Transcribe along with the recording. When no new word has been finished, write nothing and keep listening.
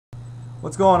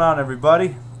What's going on,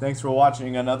 everybody? Thanks for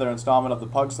watching another installment of the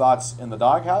Pug Slots in the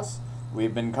Doghouse.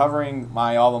 We've been covering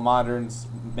my alma mater's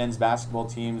men's basketball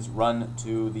team's run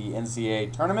to the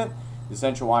NCAA tournament, the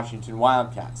Central Washington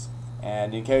Wildcats.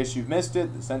 And in case you've missed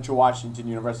it, the Central Washington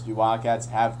University Wildcats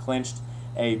have clinched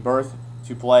a berth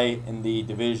to play in the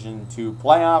Division II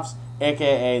playoffs,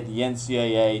 aka the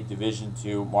NCAA Division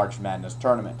II March Madness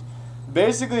tournament.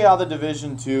 Basically, how the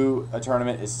Division II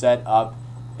tournament is set up.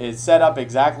 It's set up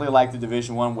exactly like the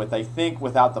Division I, with I think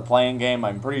without the playing game.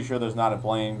 I'm pretty sure there's not a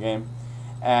playing game.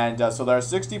 And so there are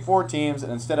 64 teams,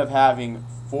 and instead of having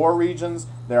 4 regions,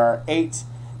 there are 8.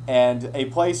 And a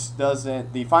place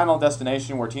doesn't, the final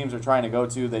destination where teams are trying to go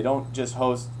to, they don't just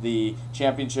host the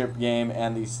championship game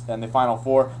and the Final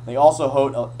Four. They also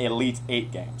host Elite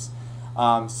 8 games.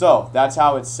 So that's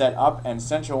how it's set up. And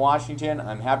Central Washington,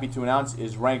 I'm happy to announce,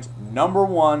 is ranked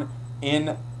 #1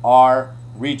 in our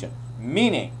region.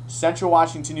 Meaning, Central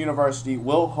Washington University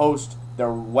will host the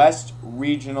West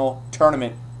Regional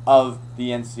Tournament of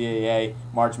the NCAA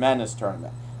March Madness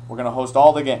Tournament. We're going to host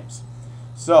all the games.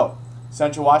 So,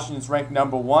 Central Washington's ranked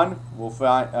 #1. We'll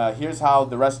find, here's how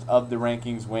the rest of the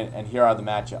rankings went, and here are the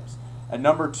matchups. At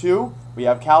 #2, we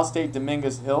have Cal State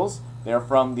Dominguez Hills. They're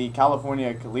from the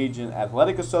California Collegiate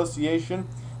Athletic Association.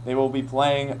 They will be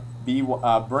playing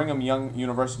Brigham Young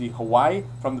University, Hawaii,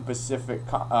 from the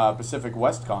Pacific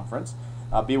West Conference.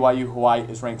 BYU Hawaii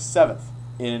is ranked 7th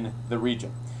in the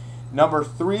region.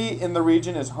 #3 in the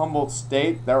region is Humboldt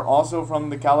State. They're also from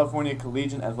the California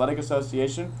Collegiate Athletic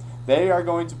Association. They are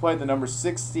going to play the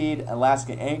 #6 seed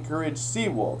Alaska Anchorage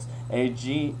Seawolves, a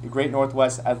Great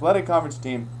Northwest Athletic Conference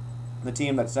team, the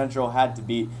team that Central had to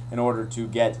beat in order to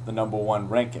get the #1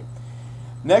 ranking.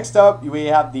 Next up, we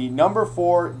have the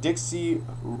 #4 Dixie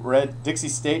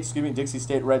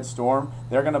State Red Storm.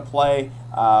 They're going to play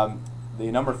the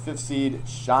 #5 seed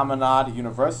Chaminade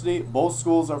University. Both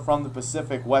schools are from the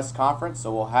Pacific West Conference,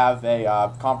 so we'll have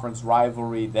a conference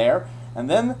rivalry there. And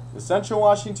then the Central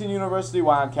Washington University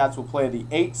Wildcats will play the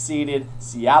 8-seeded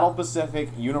Seattle Pacific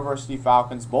University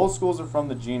Falcons. Both schools are from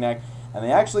the GNAC, and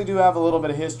they actually do have a little bit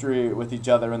of history with each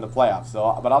other in the playoffs.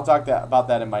 But I'll talk about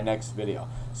that in my next video.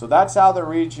 So that's how the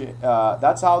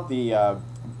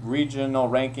regional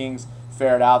rankings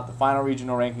fared out, the final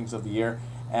regional rankings of the year.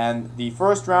 And the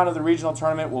first round of the regional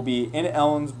tournament will be in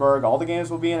Ellensburg. All the games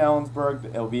will be in Ellensburg.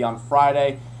 It will be on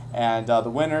Friday, and the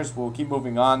winners will keep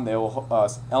moving on. They will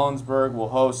Ellensburg will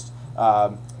host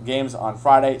games on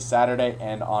Friday, Saturday,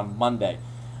 and on Monday.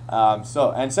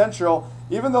 And Central,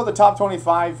 even though the top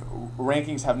 25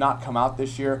 rankings have not come out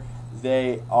this year,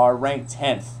 they are ranked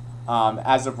 10th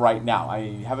as of right now.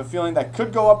 I have a feeling that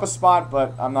could go up a spot,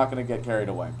 but I'm not going to get carried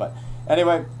away. But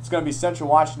anyway, it's going to be Central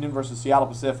Washington versus Seattle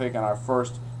Pacific in our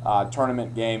first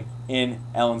tournament game in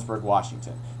Ellensburg,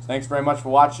 Washington. So thanks very much for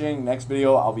watching. Next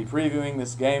video, I'll be previewing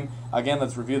this game. Again,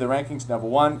 let's review the rankings.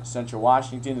 #1, Central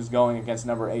Washington is going against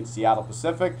 #8, Seattle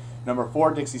Pacific.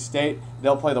 #4, Dixie State.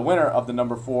 They'll play the winner of the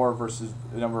 #4 versus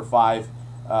the #5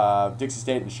 Dixie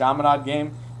State and Chaminade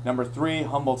game. #3,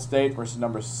 Humboldt State versus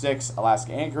 #6,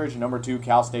 Alaska Anchorage. And #2,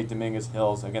 Cal State Dominguez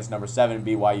Hills against #7,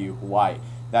 BYU Hawaii.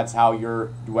 That's how your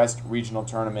West Regional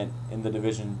Tournament in the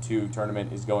Division II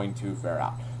tournament is going to fare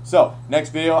out. So,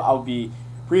 next video, I'll be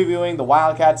previewing the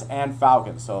Wildcats and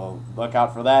Falcons. So, look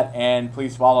out for that. And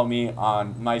please follow me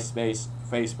on Myspace,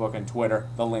 Facebook, and Twitter.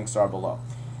 The links are below.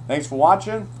 Thanks for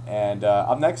watching. And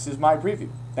up next is my preview.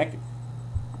 Thank you.